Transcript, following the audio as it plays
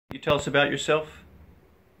You tell us about yourself?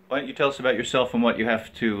 Why don't you tell us about yourself and what you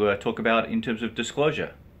have to talk about in terms of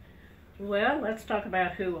disclosure? Well, let's talk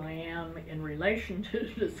about who I am in relation to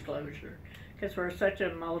disclosure, because we're such a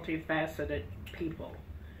multifaceted people.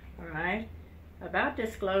 All right? About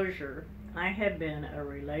disclosure, I have been a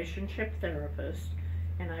relationship therapist,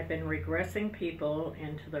 and I've been regressing people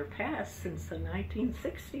into their past since the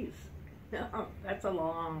 1960s. That's a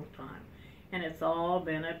long time. And it's all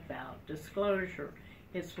been about disclosure.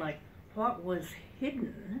 It's like, what was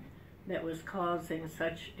hidden that was causing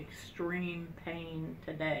such extreme pain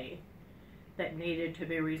today that needed to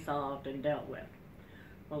be resolved and dealt with?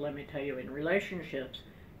 Well, let me tell you, in relationships,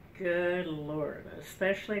 good Lord,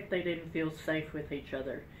 especially if they didn't feel safe with each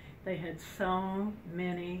other, they had so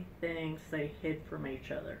many things they hid from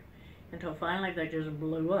each other until finally they just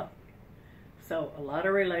blew up. So a lot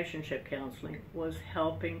of relationship counseling was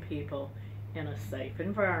helping people in a safe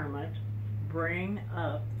environment bring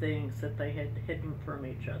up things that they had hidden from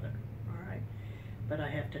each other. All right? But I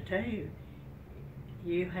have to tell you,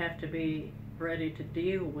 you have to be ready to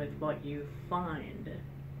deal with what you find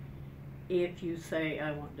if you say,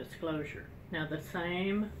 I want disclosure. Now, the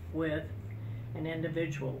same with an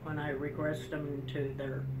individual when I regressed them to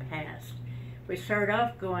their past. We start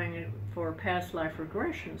off going for past life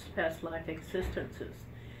regressions, past life existences.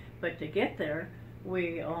 But to get there,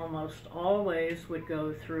 we almost always would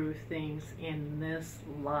go through things in this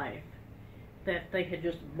life that they had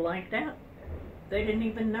just blanked out. They didn't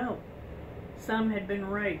even know. Some had been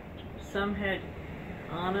raped. Some had,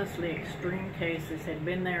 honestly, extreme cases had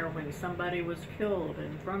been there when somebody was killed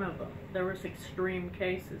in front of them. There was extreme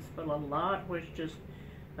cases, but a lot was just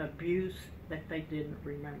abuse that they didn't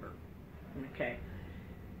remember. Okay.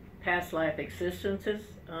 Past life existences,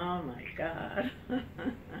 oh my God.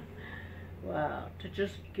 Wow, to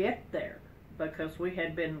just get there, because we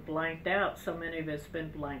had been blanked out, so many of us been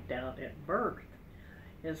blanked out at birth,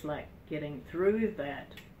 is like getting through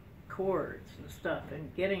that chords and stuff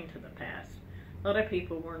and getting to the past. A lot of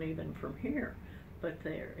people weren't even from here, but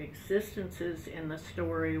their existences in the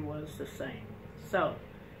story was the same. So,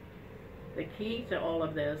 the key to all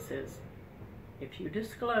of this is, if you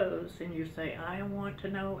disclose and you say, I want to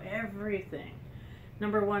know everything,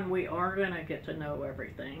 number one, we are going to get to know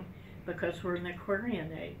everything, because we're in the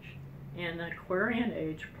Aquarian age. And the Aquarian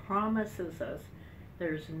age promises us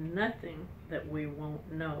there's nothing that we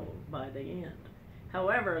won't know by the end.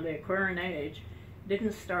 However, the Aquarian age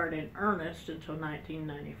didn't start in earnest until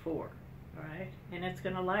 1994, right? And it's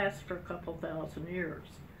going to last for a couple thousand years.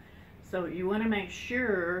 So you want to make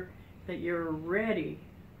sure that you're ready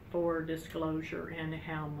for disclosure and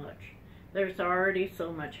how much. There's already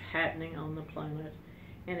so much happening on the planet,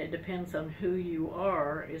 and it depends on who you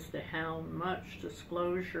are as to how much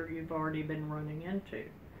disclosure you've already been running into.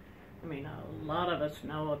 I mean, a lot of us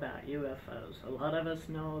know about UFOs. A lot of us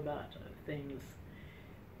know about things,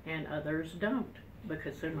 and others don't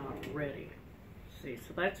because they're not ready. See,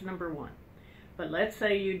 so that's number one. But let's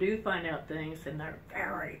say you do find out things and they're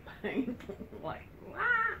very painful, like,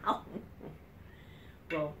 wow.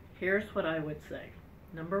 Well, here's what I would say.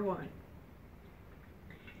 Number one,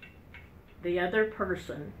 the other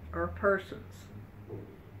person or persons,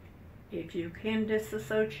 if you can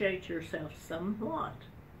disassociate yourself somewhat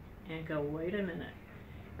and go, wait a minute,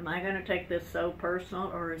 am I going to take this so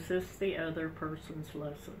personal, or is this the other person's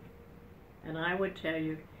lesson? And I would tell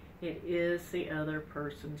you, it is the other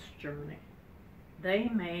person's journey. They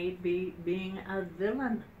may be being a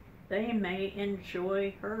villain. They may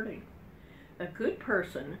enjoy hurting. A good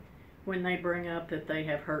person, when they bring up that they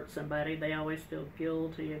have hurt somebody, they always feel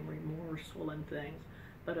guilty and remorseful and things.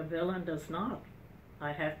 But a villain does not.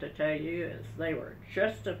 I have to tell you, is they were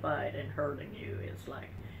justified in hurting you. It's like,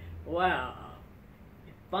 wow,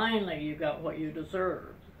 finally you got what you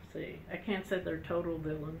deserved. See, I can't say they're total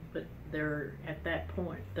villain, but they're, at that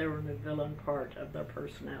point, they were in the villain part of their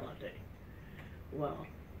personality. Well,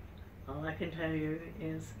 all I can tell you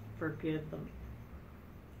is forgive them.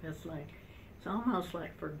 It's like, it's almost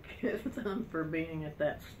like forgive them for being at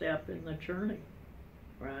that step in the journey,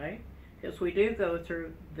 right? Because we do go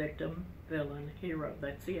through victim, villain, hero.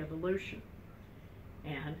 That's the evolution.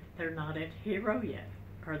 And they're not at hero yet,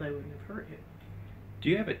 or they wouldn't have hurt you. Do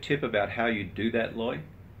you have a tip about how you do that, Loy?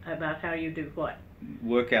 About how you do what?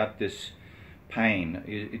 Work out this pain.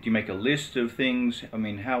 Do you make a list of things? I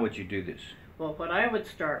mean, how would you do this? Well, what I would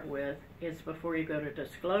start with is, before you go to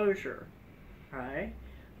disclosure, right?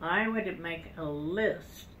 I would make a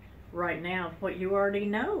list right now of what you already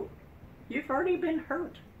know. You've already been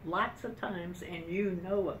hurt lots of times and you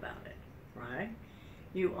know about it, right?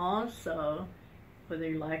 You also, whether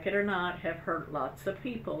you like it or not, have hurt lots of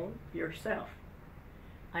people yourself.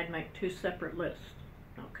 I'd make 2 separate lists.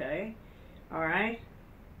 Okay? All right?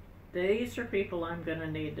 These are people I'm going to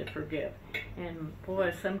need to forgive. And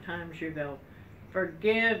boy, sometimes you go,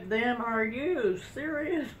 forgive them, are you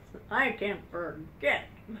serious? I can't forget.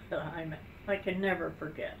 I can never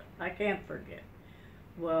forget. I can't forget.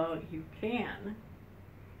 Well, you can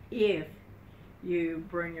if you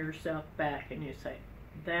bring yourself back and you say,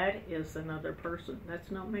 that is another person.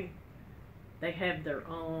 That's not me. They have their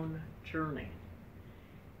own journey.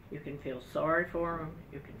 You can feel sorry for them.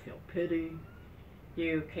 You can feel pity.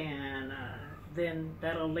 You can, then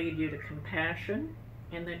that'll lead you to compassion.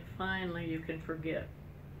 And then finally you can forgive.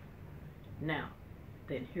 Now,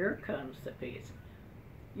 then here comes the piece.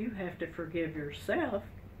 You have to forgive yourself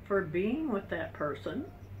for being with that person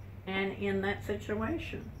and in that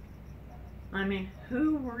situation. I mean,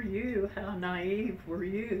 who were you, how naive were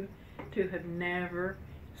you to have never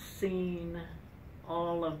seen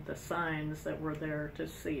all of the signs that were there to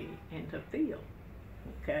see and to feel?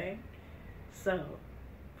 Okay? So,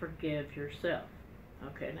 forgive yourself.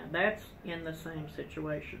 Okay, now that's in the same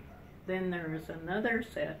situation. Then there is another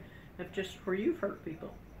set of just where you've hurt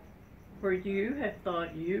people, where you have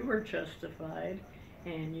thought you were justified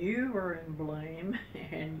and you were in blame,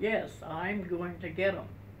 and yes, I'm going to get them,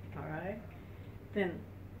 all right? Then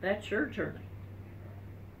that's your journey,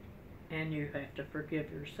 and you have to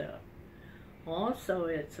forgive yourself. Also,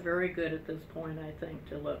 it's very good at this point, I think,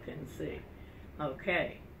 to look and see,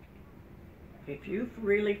 okay, if you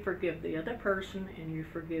really forgive the other person and you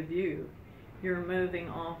forgive you, you're moving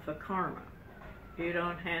off of karma. You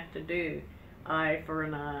don't have to do eye for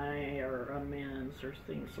an eye or amends or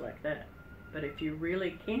things like that. But if you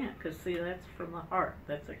really can't, because see, that's from the heart,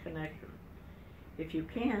 that's a connection. If you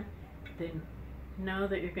can't, then know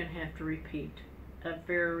that you're going to have to repeat a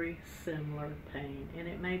very similar pain, and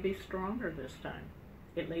it may be stronger this time.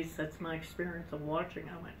 At least that's my experience of watching.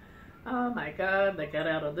 I went, oh my God, they got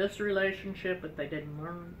out of this relationship, but they didn't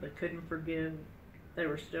learn, they couldn't forgive, they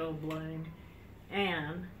were still blamed,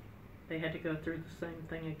 and they had to go through the same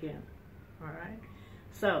thing again. All right?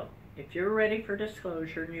 So, if you're ready for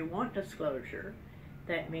disclosure and you want disclosure,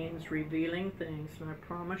 that means revealing things, and I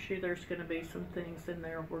promise you there's going to be some things in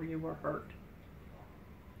there where you were hurt.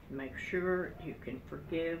 Make sure you can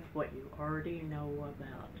forgive what you already know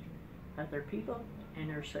about other people and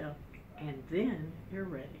yourself, and then you're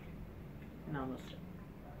ready. Namaste.